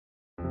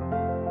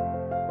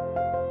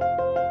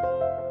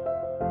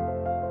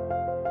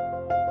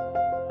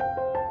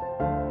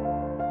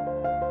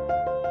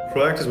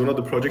PRO-ACT is one of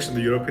the projects in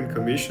the European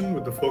Commission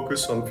with the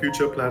focus on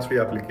future planetary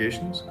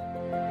applications.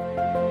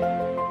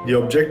 The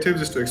objective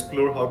is to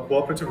explore how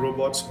cooperative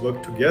robots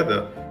work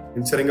together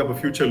in setting up a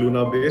future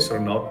lunar base or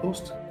an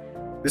outpost.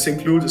 This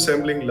includes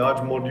assembling large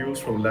modules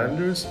from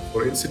landers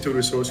for in-situ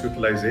resource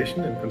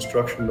utilization and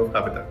construction of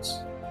habitats.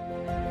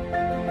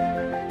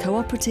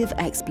 Cooperative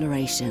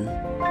exploration.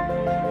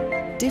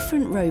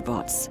 Different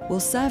robots will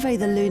survey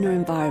the lunar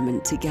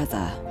environment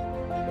together.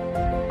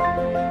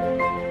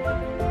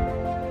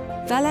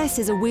 VELES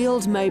is a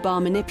wheeled mobile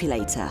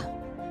manipulator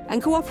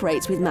and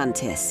cooperates with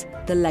Mantis,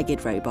 the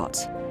legged robot.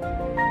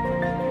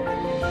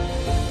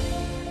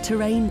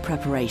 Terrain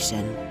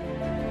preparation.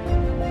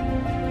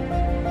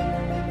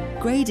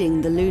 Grading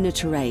the lunar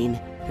terrain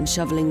and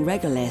shoveling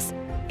regolith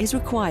is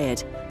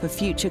required for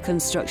future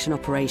construction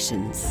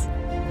operations.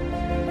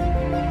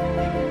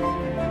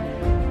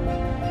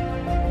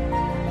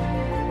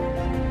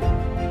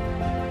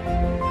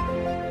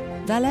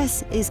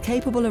 VELES is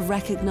capable of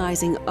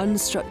recognizing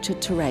unstructured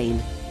terrain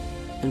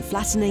and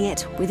flattening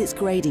it with its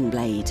grading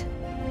blade.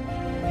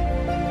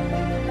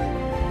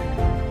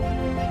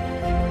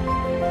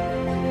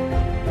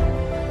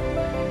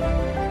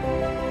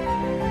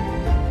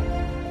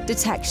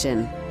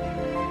 Detection.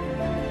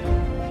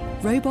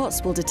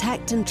 Robots will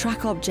detect and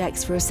track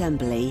objects for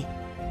assembly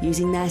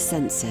using their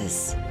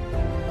sensors.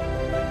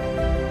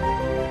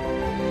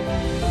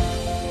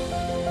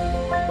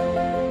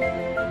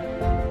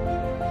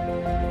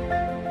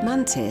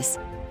 Mantis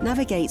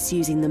navigates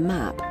using the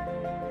map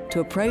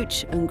to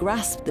approach and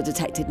grasp the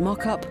detected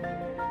mock-up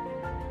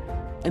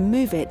and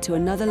move it to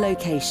another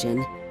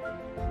location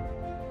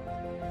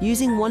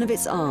using one of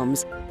its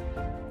arms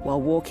while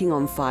walking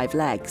on 5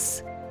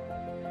 legs.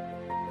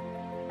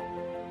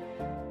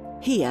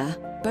 Here,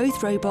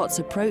 both robots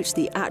approach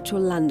the actual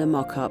lander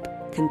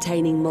mock-up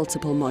containing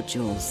multiple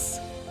modules.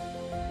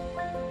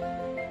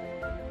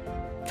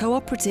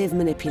 Cooperative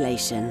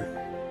manipulation.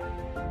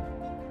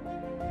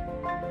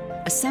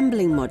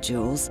 Assembling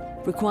modules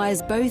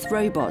requires both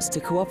robots to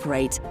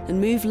cooperate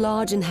and move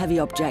large and heavy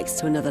objects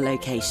to another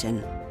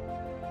location.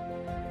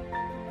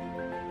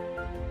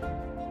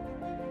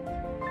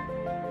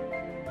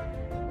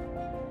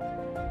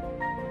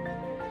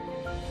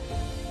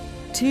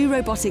 Two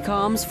robotic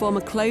arms form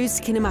a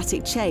closed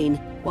kinematic chain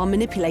while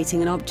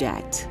manipulating an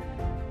object.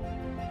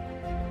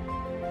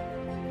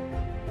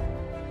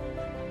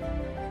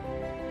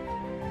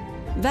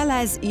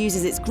 VELES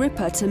uses its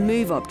gripper to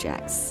move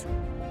objects.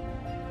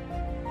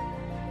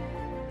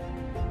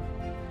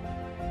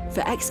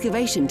 For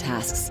excavation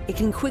tasks, it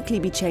can quickly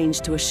be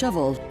changed to a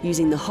shovel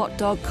using the hot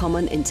dog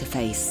common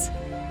interface.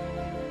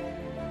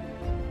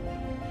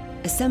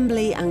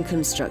 Assembly and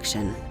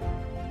construction.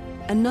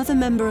 Another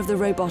member of the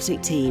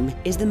robotic team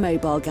is the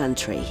mobile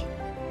Gantry.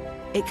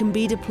 It can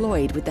be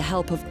deployed with the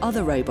help of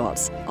other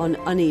robots on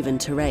uneven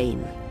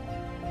terrain.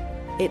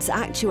 It's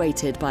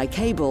actuated by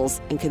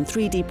cables and can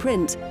 3D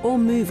print or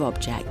move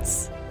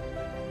objects.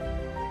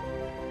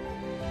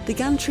 The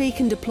Gantry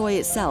can deploy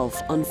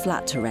itself on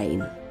flat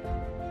terrain.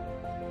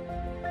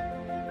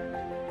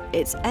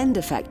 Its end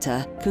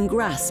effector can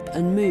grasp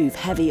and move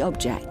heavy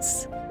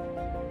objects.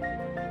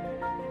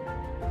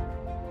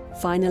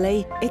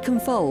 Finally, it can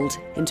fold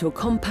into a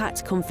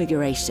compact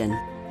configuration.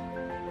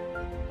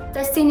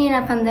 Testing in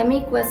a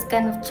pandemic was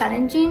kind of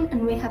challenging,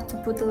 and we have to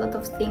put a lot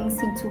of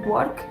things into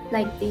work,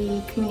 like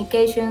the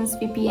communications,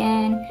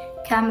 VPN,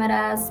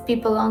 cameras,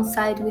 people on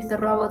site with the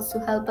robots to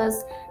help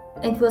us.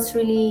 It was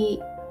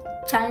really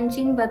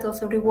challenging but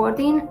also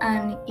rewarding,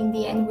 and in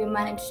the end we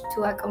managed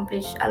to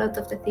accomplish a lot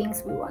of the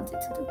things we wanted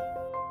to do.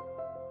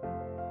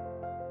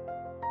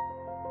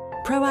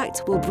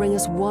 PRO-ACT will bring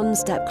us one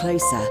step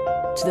closer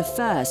to the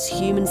first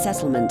human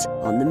settlement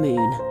on the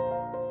Moon.